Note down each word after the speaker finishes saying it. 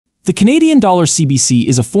The Canadian dollar CBC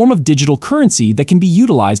is a form of digital currency that can be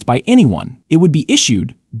utilized by anyone. It would be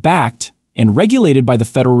issued, backed, and regulated by the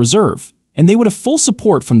Federal Reserve, and they would have full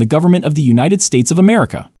support from the government of the United States of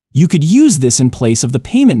America. You could use this in place of the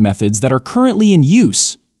payment methods that are currently in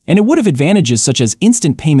use, and it would have advantages such as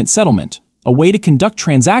instant payment settlement, a way to conduct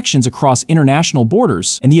transactions across international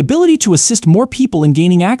borders, and the ability to assist more people in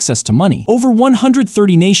gaining access to money. Over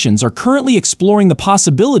 130 nations are currently exploring the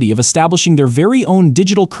possibility of establishing their very own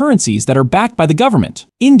digital currencies that are backed by the government.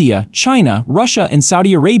 India, China, Russia, and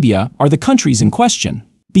Saudi Arabia are the countries in question.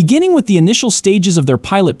 Beginning with the initial stages of their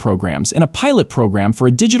pilot programs, and a pilot program for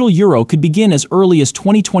a digital euro could begin as early as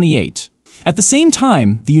 2028. At the same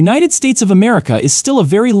time, the United States of America is still a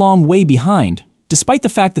very long way behind, despite the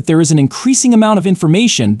fact that there is an increasing amount of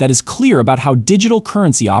information that is clear about how digital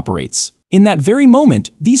currency operates. In that very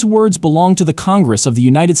moment, these words belong to the Congress of the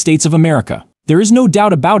United States of America. There is no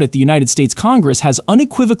doubt about it, the United States Congress has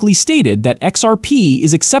unequivocally stated that XRP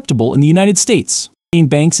is acceptable in the United States.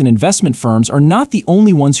 Banks and investment firms are not the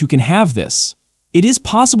only ones who can have this. It is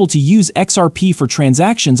possible to use XRP for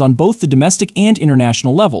transactions on both the domestic and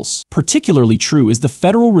international levels. Particularly true is the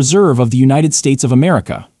Federal Reserve of the United States of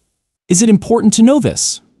America. Is it important to know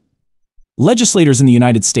this? Legislators in the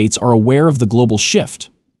United States are aware of the global shift.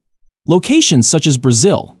 Locations such as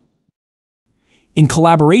Brazil. In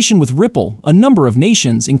collaboration with Ripple, a number of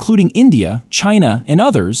nations, including India, China, and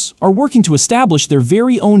others, are working to establish their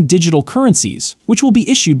very own digital currencies, which will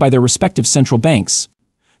be issued by their respective central banks.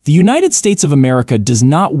 The United States of America does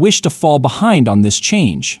not wish to fall behind on this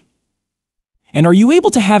change. And are you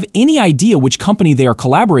able to have any idea which company they are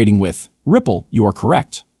collaborating with? Ripple, you are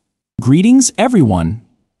correct. Greetings, everyone,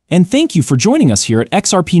 and thank you for joining us here at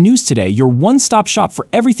XRP News Today, your one-stop shop for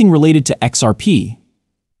everything related to XRP.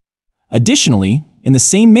 Additionally, in the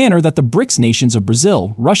same manner that the BRICS nations of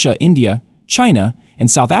Brazil, Russia, India, China, and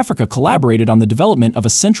South Africa collaborated on the development of a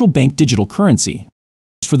central bank digital currency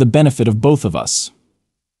for the benefit of both of us.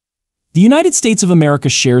 The United States of America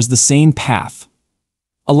shares the same path.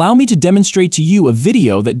 Allow me to demonstrate to you a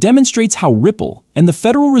video that demonstrates how Ripple and the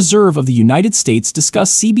Federal Reserve of the United States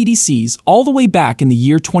discussed CBDCs all the way back in the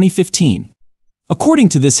year 2015. According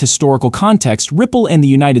to this historical context, Ripple and the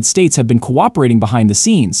United States have been cooperating behind the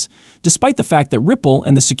scenes, despite the fact that Ripple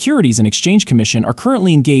and the Securities and Exchange Commission are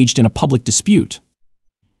currently engaged in a public dispute.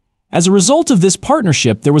 As a result of this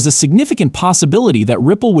partnership, there was a significant possibility that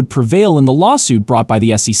Ripple would prevail in the lawsuit brought by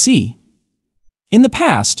the SEC. In the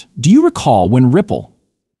past, do you recall when Ripple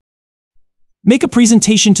make a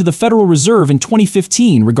presentation to the Federal Reserve in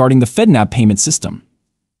 2015 regarding the FedNAV payment system?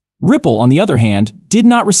 Ripple, on the other hand, did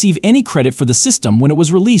not receive any credit for the system when it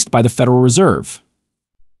was released by the Federal Reserve.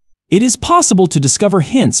 It is possible to discover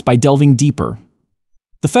hints by delving deeper.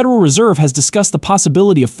 The Federal Reserve has discussed the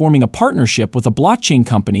possibility of forming a partnership with a blockchain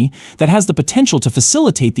company that has the potential to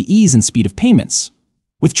facilitate the ease and speed of payments,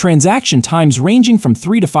 with transaction times ranging from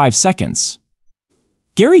 3 to 5 seconds.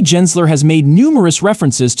 Gary Gensler has made numerous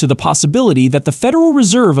references to the possibility that the Federal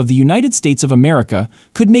Reserve of the United States of America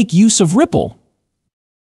could make use of Ripple.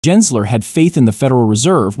 Gensler had faith in the Federal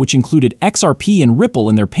Reserve, which included XRP and Ripple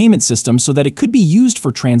in their payment system so that it could be used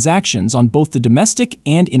for transactions on both the domestic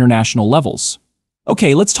and international levels.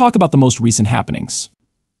 Okay, let's talk about the most recent happenings.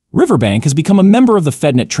 Riverbank has become a member of the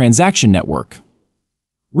FedNet transaction network.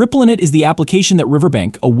 RippleInit is the application that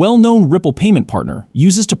Riverbank, a well-known Ripple payment partner,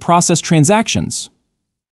 uses to process transactions.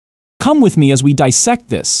 Come with me as we dissect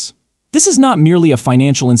this. This is not merely a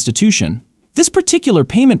financial institution. This particular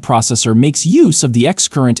payment processor makes use of the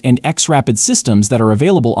xCurrent and xRapid systems that are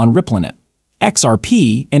available on RippleInit.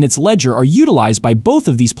 XRP and its ledger are utilized by both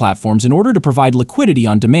of these platforms in order to provide liquidity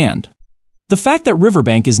on demand. The fact that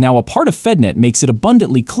Riverbank is now a part of FedNet makes it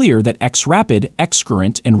abundantly clear that xRapid,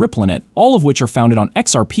 xCurrent, and RippleInit, all of which are founded on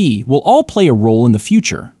XRP, will all play a role in the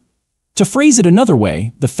future. To phrase it another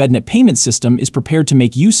way, the FedNet payment system is prepared to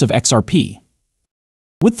make use of XRP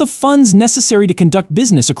with the funds necessary to conduct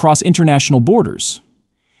business across international borders.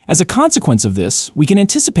 As a consequence of this, we can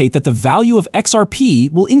anticipate that the value of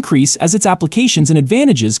XRP will increase as its applications and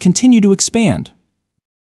advantages continue to expand.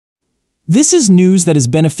 This is news that is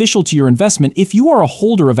beneficial to your investment if you are a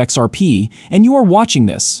holder of XRP and you are watching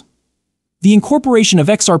this. The incorporation of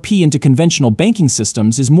XRP into conventional banking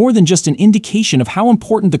systems is more than just an indication of how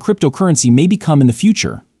important the cryptocurrency may become in the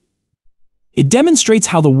future. It demonstrates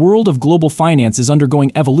how the world of global finance is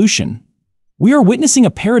undergoing evolution. We are witnessing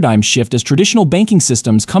a paradigm shift as traditional banking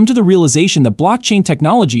systems come to the realization that blockchain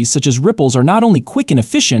technologies such as Ripple's are not only quick and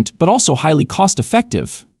efficient, but also highly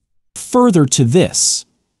cost-effective. Further to this,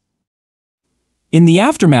 In the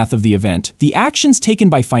aftermath of the event, the actions taken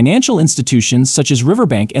by financial institutions such as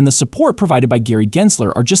Riverbank and the support provided by Gary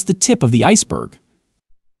Gensler are just the tip of the iceberg.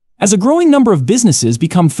 As a growing number of businesses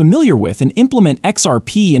become familiar with and implement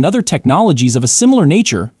XRP and other technologies of a similar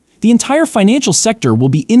nature, the entire financial sector will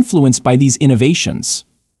be influenced by these innovations.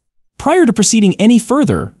 Prior to proceeding any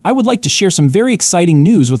further, I would like to share some very exciting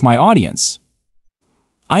news with my audience.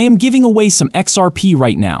 I am giving away some XRP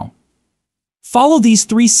right now. Follow these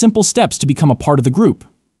 3 simple steps to become a part of the group.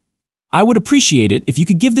 I would appreciate it if you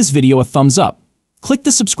could give this video a thumbs up, click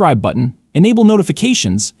the subscribe button, enable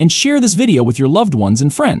notifications, and share this video with your loved ones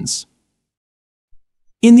and friends.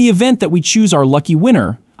 In the event that we choose our lucky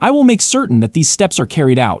winner, I will make certain that these steps are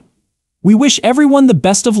carried out. We wish everyone the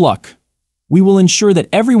best of luck. We will ensure that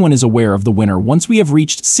everyone is aware of the winner once we have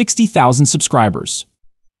reached 60,000 subscribers.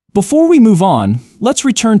 Before we move on, let's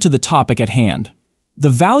return to the topic at hand: the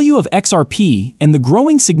value of XRP and the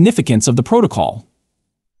growing significance of the protocol.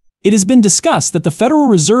 It has been discussed that the Federal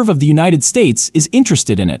Reserve of the United States is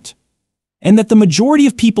interested in it, and that the majority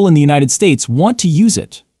of people in the United States want to use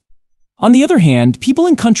it. On the other hand, people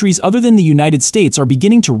in countries other than the United States are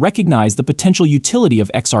beginning to recognize the potential utility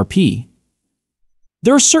of XRP.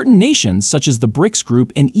 There are certain nations, such as the BRICS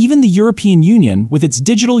group and even the European Union with its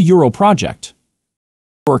digital euro project,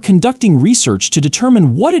 are conducting research to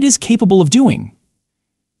determine what it is capable of doing.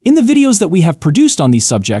 In the videos that we have produced on these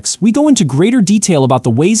subjects, we go into greater detail about the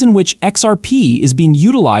ways in which XRP is being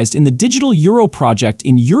utilized in the digital euro project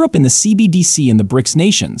in Europe and the CBDC in the BRICS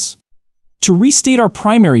nations. To restate our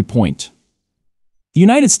primary point, the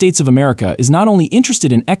United States of America is not only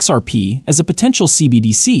interested in XRP as a potential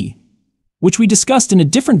CBDC, which we discussed in a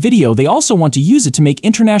different video, they also want to use it to make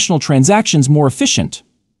international transactions more efficient.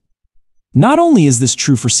 Not only is this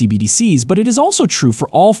true for CBDCs, but it is also true for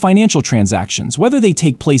all financial transactions, whether they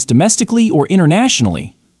take place domestically or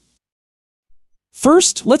internationally.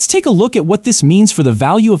 First, let's take a look at what this means for the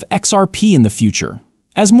value of XRP in the future.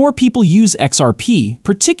 As more people use XRP,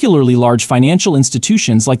 particularly large financial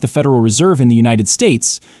institutions like the Federal Reserve in the United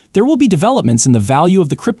States, there will be developments in the value of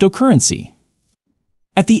the cryptocurrency.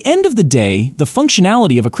 At the end of the day, the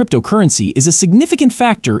functionality of a cryptocurrency is a significant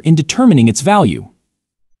factor in determining its value.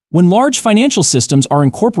 When large financial systems are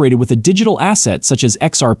incorporated with a digital asset such as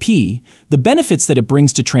XRP, the benefits that it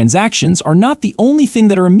brings to transactions are not the only thing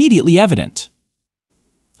that are immediately evident.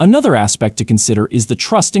 Another aspect to consider is the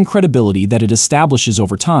trust and credibility that it establishes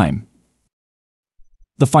over time.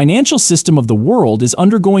 The financial system of the world is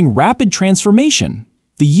undergoing rapid transformation.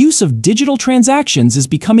 The use of digital transactions is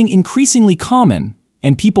becoming increasingly common,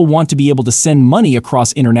 and people want to be able to send money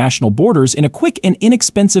across international borders in a quick and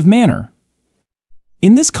inexpensive manner.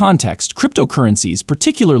 In this context, cryptocurrencies,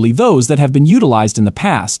 particularly those that have been utilized in the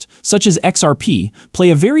past, such as XRP, play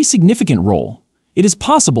a very significant role. It is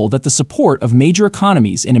possible that the support of major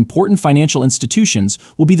economies and important financial institutions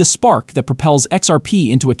will be the spark that propels XRP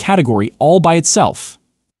into a category all by itself.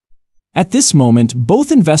 At this moment,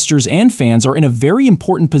 both investors and fans are in a very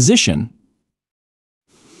important position.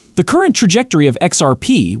 The current trajectory of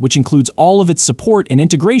XRP, which includes all of its support and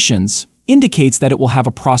integrations, indicates that it will have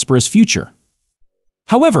a prosperous future.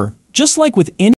 However, just like with any